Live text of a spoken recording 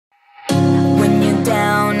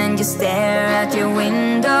you stare out your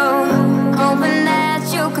window, hoping that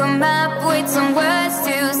you'll come up with some words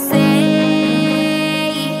to say.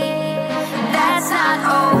 That's not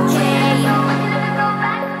okay.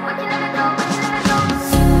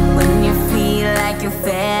 When you feel like you're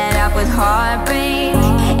fed up with heartbreak,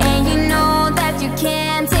 and you know that you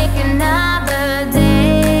can't take another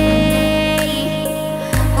day,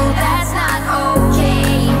 well, that's not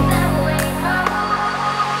okay.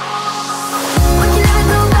 We can never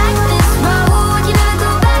go back this road, you never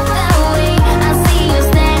go back that way. I see you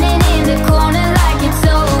standing in the corner like it's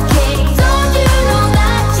okay. Don't you know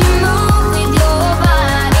that you move with your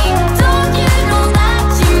body? Don't you know that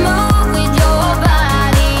you move with your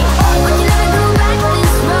body? We can never go back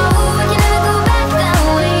this road, we can never go back that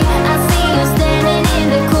way. I see you standing in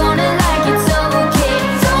the corner like it's okay.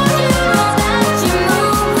 Don't you know that you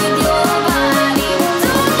move with your body?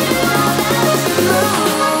 Don't you know that you move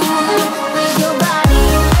with your body?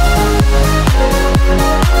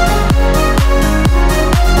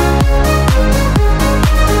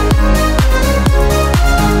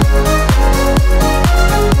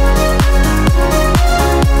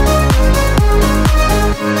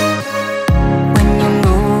 When you're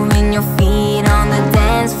moving your feet on the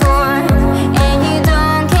dance floor, and you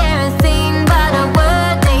don't care a thing but a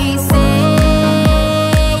word they say,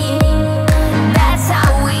 that's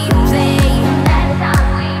how we play. That's how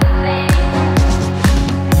we play.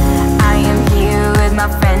 I am here with my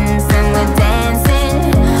friends and we're dancing.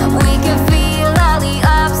 We can feel all the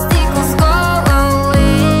obstacles go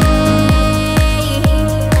away.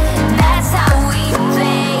 That's how we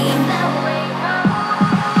play.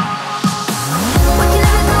 We can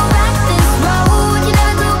never go back this road, you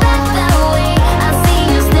never go back that way. I see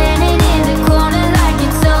you standing in the corner like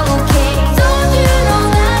it's okay. Don't you know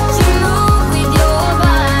that you move with your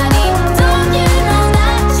body? Don't you know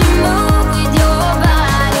that you move with your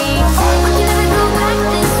body? We can never go back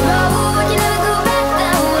this road, you never go back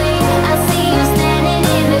that way. I see you standing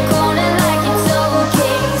in the corner like it's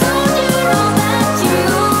okay. Don't you know that you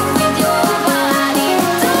move with your body?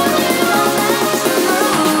 Don't you know that you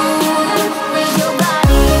move with your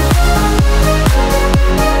body?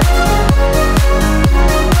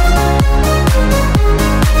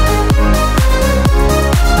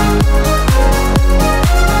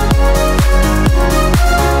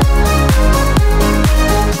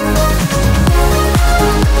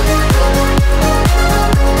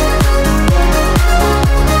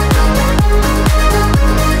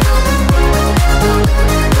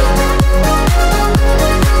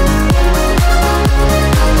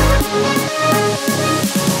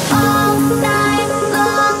 All night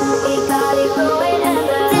long, we got it going, and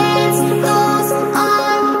the dance goes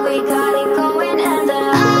on. We got it going, and I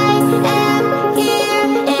am here,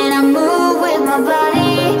 and I move with my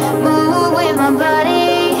body, move with my body.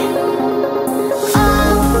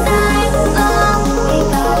 All night long, we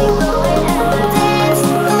got it going, and the dance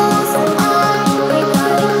goes on. We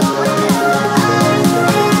got it going, and I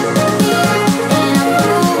am here, and I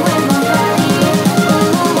move with my body,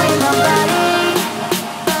 move with my body.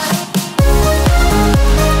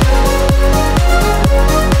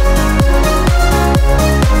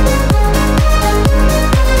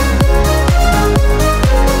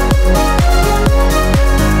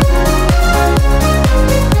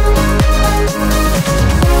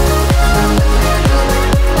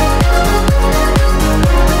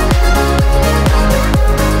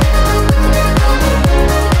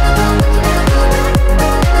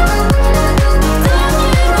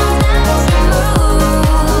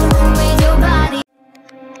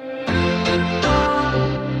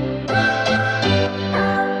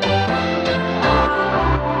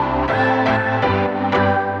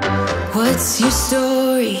 What's your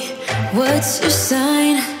story? What's your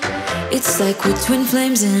sign? It's like we're twin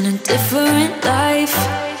flames in a different life.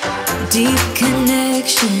 Deep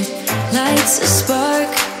connection lights a spark.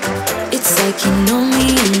 It's like you know me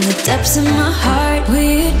in the depths of my heart.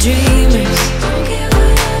 We're dreamers. Don't care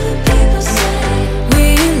what other people say.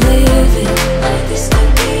 We're living like this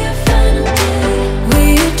could be our final day.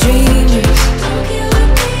 We're dreamers. Don't care what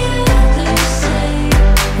the others say.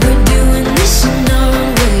 We're doing this in our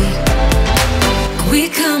way. We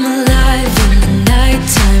come alive in the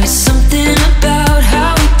nighttime. It's something about how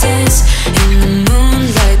we dance in the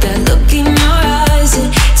moonlight. That look in your eyes, it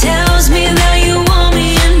tells me that you want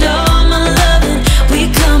me and all my loving. We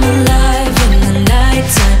come alive in the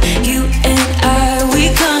nighttime. You and I, we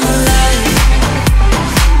come alive.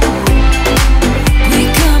 We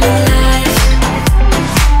come alive.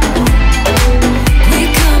 We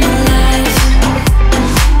come alive.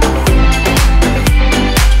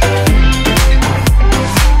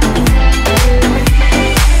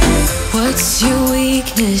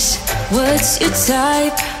 What's your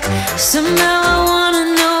type? Somehow I wanna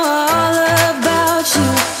know all about you.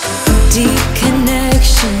 Deep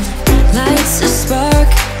connection lights a spark.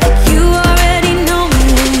 You already know me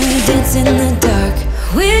when we dance in the dark.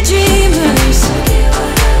 We're dreamers.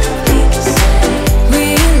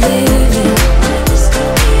 We're living.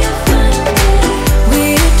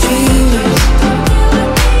 We're dreamers.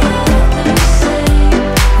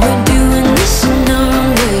 We're doing this in our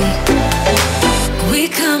own way. We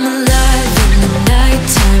come alive in the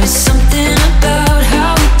nighttime. It's something about how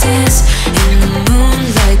we dance in the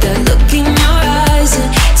moonlight. That look in your eyes, it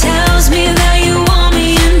tells me that you want me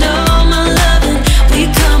and all my loving. We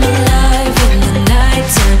come alive in the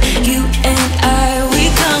nighttime. You and I, we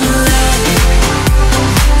come alive.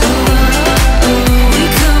 Oh, oh, oh, we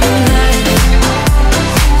come alive.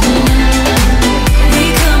 We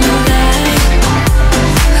come alive.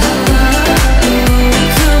 Oh, oh, oh, we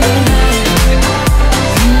come alive.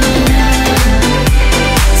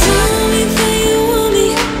 Tell me that you want me.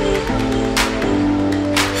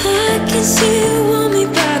 I can see